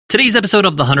Today's episode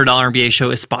of the $100 MBA Show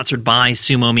is sponsored by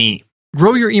SumoMe.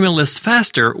 Grow your email list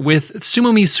faster with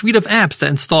SumoMe's suite of apps that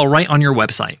install right on your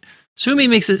website. SumoMe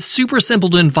makes it super simple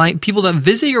to invite people that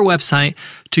visit your website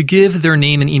to give their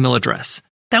name and email address.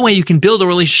 That way you can build a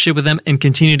relationship with them and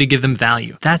continue to give them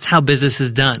value. That's how business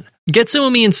is done. Get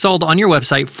SumoMe installed on your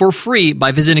website for free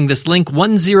by visiting this link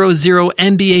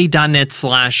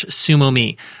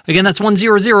 100mba.net/SumoMe. Again, that's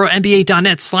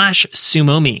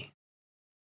 100mba.net/SumoMe.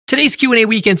 Today's Q&A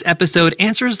Weekends episode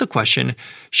answers the question,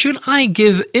 should I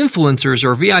give influencers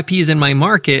or VIPs in my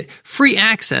market free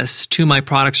access to my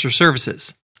products or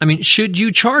services? I mean, should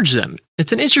you charge them?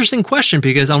 It's an interesting question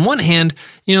because on one hand,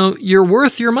 you're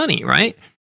worth your money, right?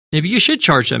 Maybe you should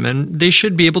charge them and they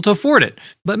should be able to afford it.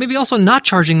 But maybe also not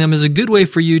charging them is a good way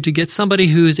for you to get somebody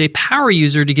who is a power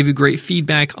user to give you great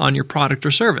feedback on your product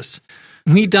or service.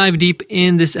 We dive deep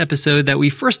in this episode that we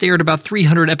first aired about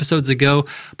 300 episodes ago,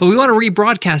 but we want to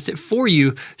rebroadcast it for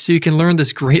you so you can learn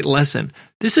this great lesson.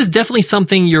 This is definitely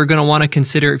something you're going to want to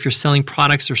consider if you're selling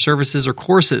products or services or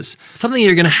courses. Something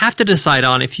you're going to have to decide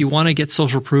on if you want to get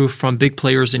social proof from big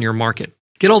players in your market.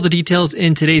 Get all the details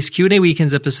in today's Q&A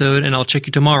Weekends episode, and I'll check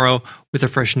you tomorrow with a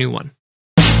fresh new one.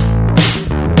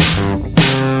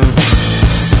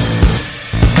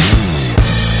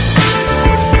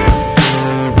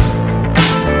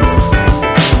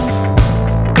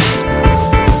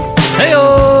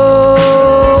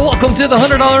 Welcome to the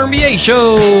 $100 MBA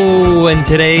Show, and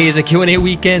today is a Q&A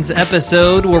Weekends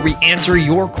episode where we answer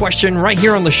your question right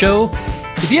here on the show.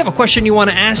 If you have a question you want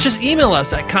to ask, just email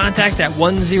us at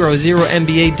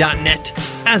contact@100mba.net.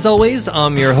 As always,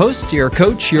 I'm your host, your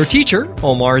coach, your teacher,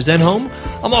 Omar Zenhom.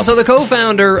 I'm also the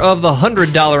co-founder of the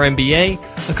 $100 MBA,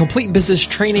 a complete business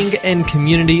training and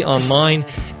community online.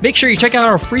 Make sure you check out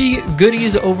our free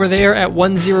goodies over there at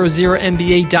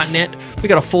 100mba.net. We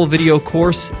got a full video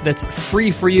course that's free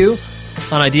for you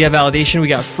on idea validation. We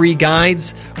got free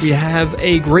guides. We have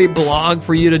a great blog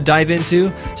for you to dive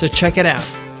into, so check it out.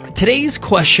 Today's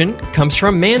question comes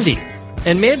from Mandy.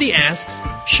 And Mandy asks,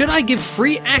 should I give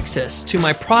free access to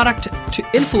my product to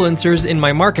influencers in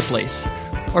my marketplace?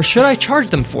 Or should I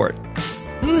charge them for it?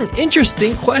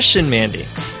 Interesting question, Mandy.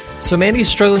 So Mandy's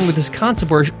struggling with this concept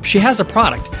where she has a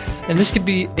product, and this could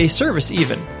be a service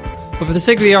even. But for the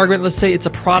sake of the argument, let's say it's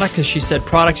a product, because she said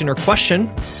product in her question,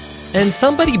 and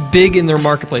somebody big in their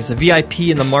marketplace, a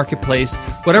VIP in the marketplace,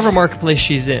 whatever marketplace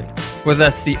she's in, whether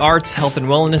that's the arts, health and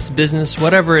wellness, business,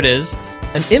 whatever it is,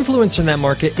 an influencer in that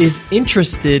market is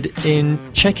interested in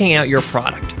checking out your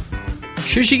product.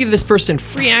 Should she give this person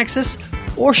free access,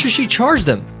 or should she charge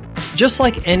them, just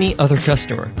like any other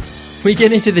customer? We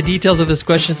get into the details of this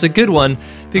question. It's a good one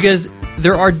because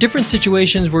there are different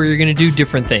situations where you're going to do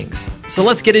different things. So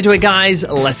let's get into it, guys.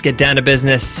 Let's get down to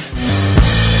business.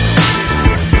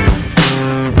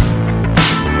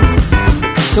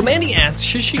 So Mandy asks,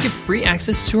 should she give free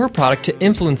access to her product to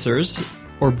influencers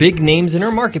or big names in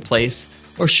her marketplace,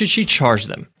 or should she charge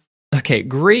them? Okay,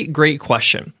 great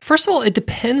question. First of all, it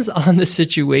depends on the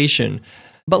situation,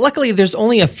 but luckily there's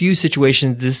only a few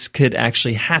situations this could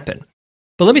actually happen.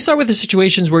 But let me start with the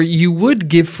situations where you would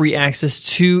give free access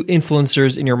to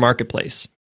influencers in your marketplace.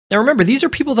 Now remember, these are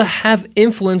people that have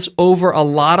influence over a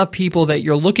lot of people that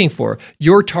you're looking for,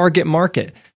 your target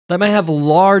market. That might have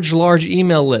large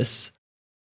email lists,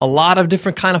 a lot of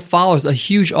different kind of followers, a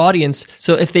huge audience.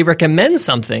 So if they recommend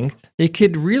something, it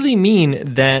could really mean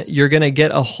that you're going to get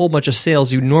a whole bunch of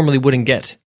sales you normally wouldn't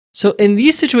get. So in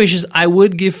these situations, I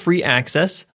would give free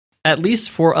access, at least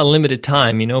for a limited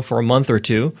time, for a month or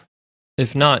two.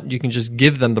 If not, you can just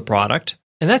give them the product.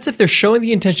 And that's if they're showing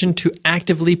the intention to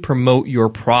actively promote your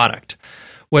product,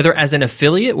 whether as an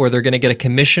affiliate where they're going to get a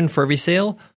commission for every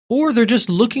sale, or they're just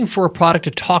looking for a product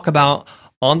to talk about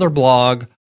on their blog,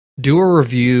 do a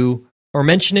review, or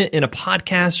mention it in a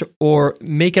podcast, or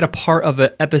make it a part of an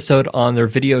episode on their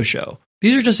video show.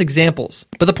 These are just examples.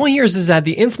 But the point here is that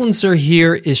the influencer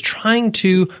here is trying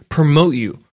to promote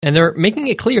you, and they're making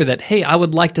it clear that, hey, I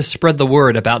would like to spread the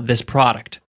word about this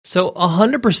product. So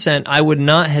 100%, I would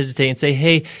not hesitate and say,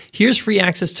 hey, here's free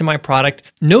access to my product.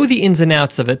 Know the ins and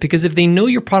outs of it, because if they know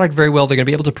your product very well, they're going to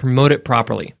be able to promote it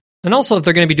properly. And also, if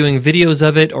they're going to be doing videos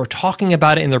of it or talking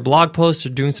about it in their blog posts or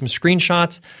doing some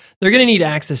screenshots, they're going to need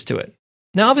access to it.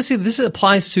 Now, obviously, this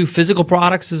applies to physical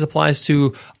products. This applies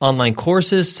to online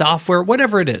courses, software,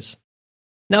 whatever it is.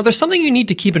 Now, there's something you need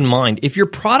to keep in mind. If your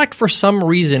product, for some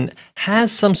reason,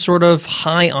 has some sort of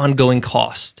high ongoing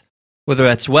cost, whether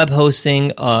that's web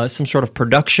hosting, some sort of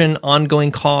production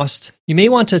ongoing cost, you may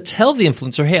want to tell the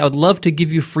influencer, hey, I would love to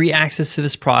give you free access to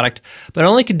this product, but I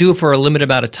only could do it for a limited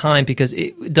amount of time because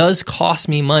it does cost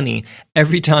me money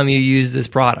every time you use this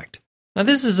product. Now,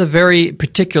 this is a very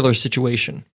particular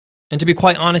situation. And to be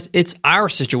quite honest, it's our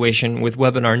situation with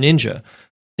Webinar Ninja.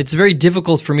 It's very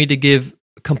difficult for me to give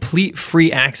complete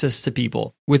free access to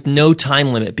people with no time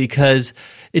limit because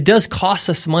it does cost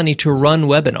us money to run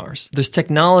webinars. There's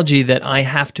technology that I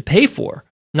have to pay for,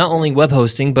 not only web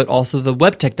hosting, but also the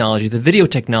web technology, the video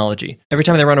technology. Every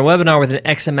time they run a webinar with an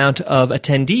X amount of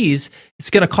attendees, it's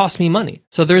going to cost me money.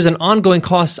 So there's an ongoing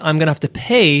cost I'm going to have to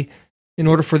pay in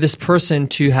order for this person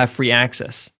to have free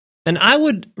access. And I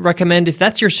would recommend, if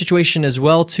that's your situation as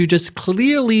well, to just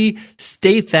clearly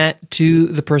state that to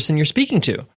the person you're speaking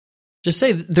to. Just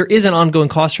say, there is an ongoing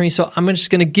cost for me, so I'm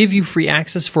just going to give you free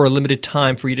access for a limited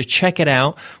time for you to check it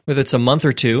out, whether it's a month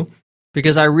or two,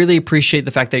 because I really appreciate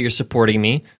the fact that you're supporting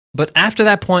me. But after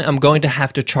that point, I'm going to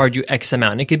have to charge you X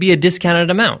amount. And it could be a discounted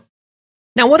amount.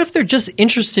 Now, what if they're just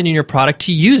interested in your product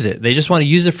to use it? They just want to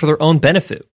use it for their own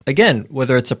benefit. Again,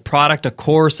 whether it's a product, a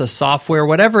course, a software,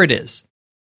 whatever it is.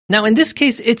 Now, in this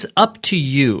case, it's up to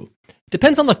you.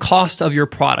 Depends on the cost of your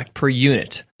product per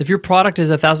unit. If your product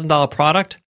is a $1,000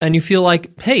 product and you feel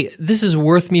like, hey, this is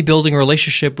worth me building a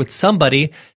relationship with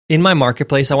somebody in my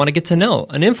marketplace I want to get to know,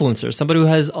 an influencer, somebody who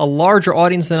has a larger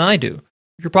audience than I do.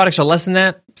 If your products are less than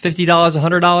that, $50,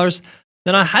 $100,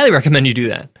 then I highly recommend you do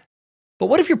that. But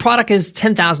what if your product is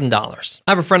 $10,000?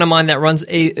 I have a friend of mine that runs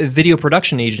a video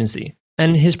production agency.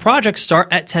 And his projects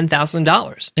start at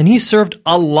 $10,000. And he's served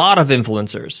a lot of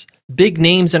influencers, big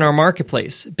names in our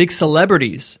marketplace, big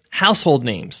celebrities, household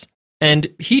names.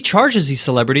 And he charges these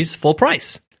celebrities full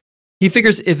price. He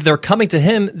figures if they're coming to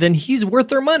him, then he's worth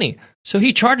their money. So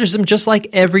he charges them just like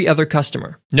every other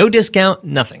customer. No discount,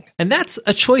 nothing. And that's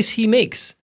a choice he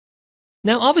makes.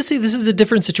 Now, obviously, this is a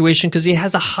different situation because he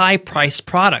has a high-priced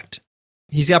product.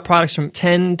 He's got products from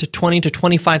 $10,000 to $20,000 to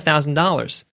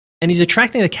 $25,000. And he's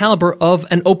attracting the caliber of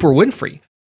an Oprah Winfrey.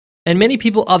 And many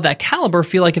people of that caliber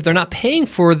feel like if they're not paying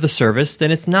for the service, then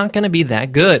it's not going to be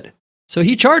that good. So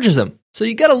he charges them. So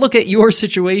you got to look at your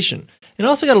situation. And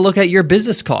also got to look at your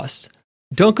business costs.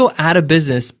 Don't go out of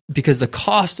business because the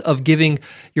cost of giving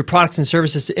your products and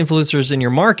services to influencers in your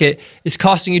market is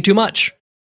costing you too much.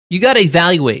 You got to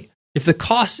evaluate. If the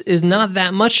cost is not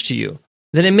that much to you,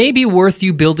 then it may be worth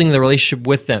you building the relationship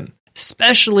with them,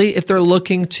 especially if they're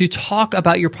looking to talk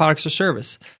about your products or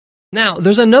service. Now,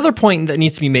 there's another point that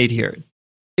needs to be made here.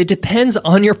 It depends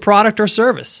on your product or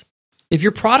service. If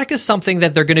your product is something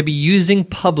that they're going to be using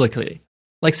publicly,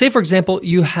 like say, for example,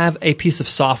 you have a piece of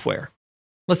software.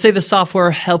 Let's say the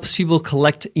software helps people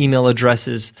collect email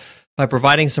addresses by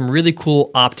providing some really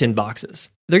cool opt-in boxes.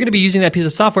 They're going to be using that piece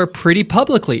of software pretty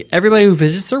publicly. Everybody who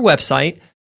visits their website,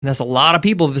 and that's a lot of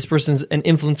people, if this person's an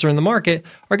influencer in the market,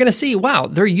 are going to see, wow,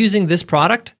 they're using this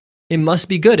product. It must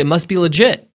be good. It must be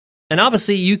legit. And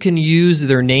obviously, you can use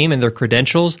their name and their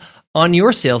credentials on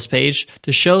your sales page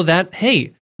to show that,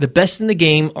 hey, the best in the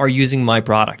game are using my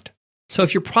product. So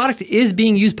if your product is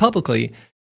being used publicly,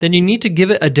 then you need to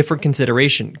give it a different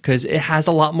consideration because it has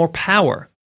a lot more power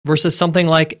versus something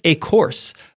like a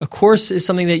course. A course is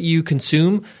something that you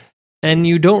consume and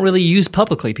you don't really use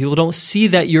publicly. People don't see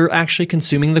that you're actually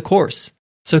consuming the course.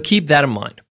 So keep that in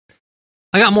mind.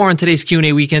 I got more on today's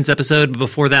Q&A Weekends episode, but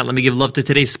before that, let me give love to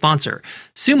today's sponsor,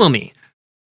 SumoMe.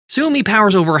 SumoMe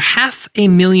powers over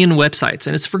 500,000 websites,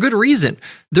 and it's for good reason.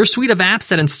 Their suite of apps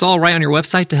that install right on your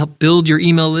website to help build your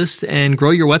email list and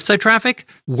grow your website traffic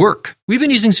work. We've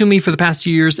been using SumoMe for the past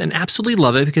 2 years and absolutely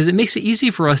love it because it makes it easy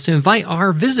for us to invite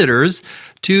our visitors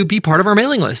to be part of our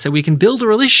mailing list so we can build a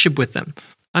relationship with them.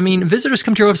 I mean, visitors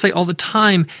come to your website all the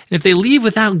time, and if they leave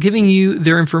without giving you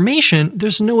their information,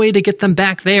 there's no way to get them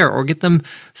back there or get them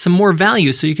some more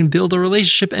value so you can build a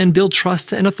relationship and build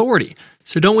trust and authority.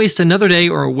 So don't waste another day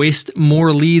or waste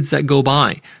more leads that go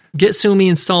by. Get SumoMe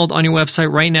installed on your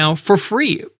website right now for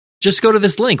free. Just go to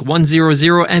this link,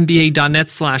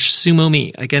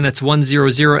 100mba.net/SumoMe. Again, that's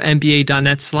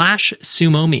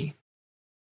 100mba.net/SumoMe.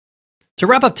 To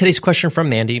wrap up today's question from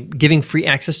Mandy, giving free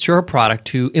access to her product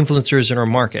to influencers in her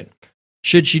market.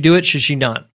 Should she do it? Should she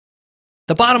not?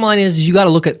 The bottom line is you got to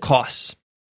look at costs.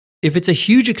 If it's a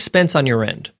huge expense on your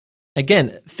end,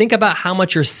 again, think about how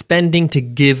much you're spending to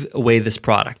give away this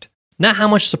product, not how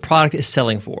much the product is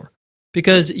selling for.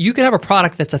 Because you could have a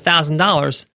product that's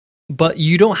 $1,000, but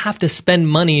you don't have to spend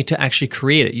money to actually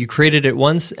create it. You created it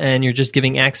once and you're just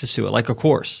giving access to it like a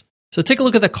course. So take a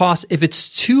look at the cost. If it's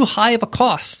too high of a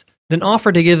cost, then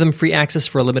offer to give them free access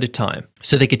for a limited time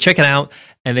so they can check it out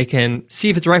and they can see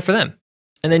if it's right for them.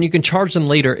 And then you can charge them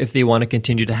later if they want to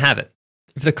continue to have it.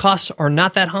 If the costs are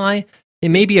not that high, it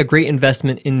may be a great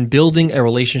investment in building a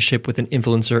relationship with an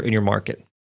influencer in your market.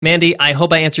 Mandy, I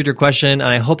hope I answered your question, and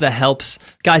I hope that helps.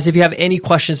 Guys, if you have any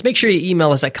questions, make sure you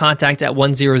email us at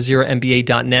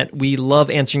contact@100mba.net. We love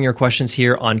answering your questions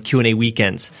here on Q&A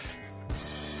Weekends.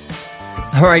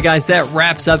 All right, guys, that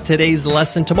wraps up today's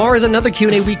lesson. Tomorrow is another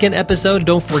Q&A Weekend episode.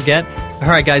 Don't forget. All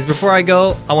right, guys, before I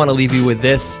go, I want to leave you with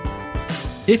this.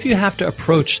 If you have to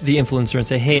approach the influencer and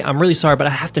say, hey, I'm really sorry, but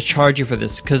I have to charge you for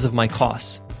this because of my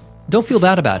costs, don't feel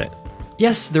bad about it.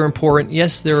 Yes, they're important.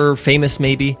 Yes, they're famous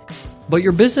maybe, but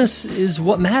your business is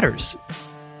what matters.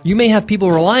 You may have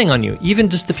people relying on you, even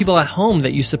just the people at home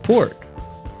that you support.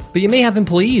 But you may have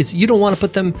employees. You don't want to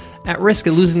put them at risk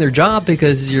of losing their job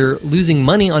because you're losing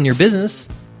money on your business.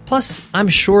 Plus, I'm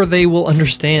sure they will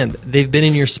understand. They've been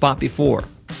in your spot before.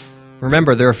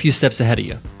 Remember, they're a few steps ahead of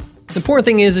you. The important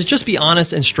thing is just be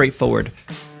honest and straightforward.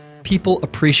 People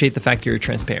appreciate the fact that you're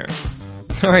transparent.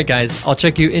 All right, guys, I'll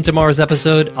check you in tomorrow's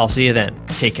episode. I'll see you then.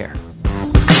 Take care.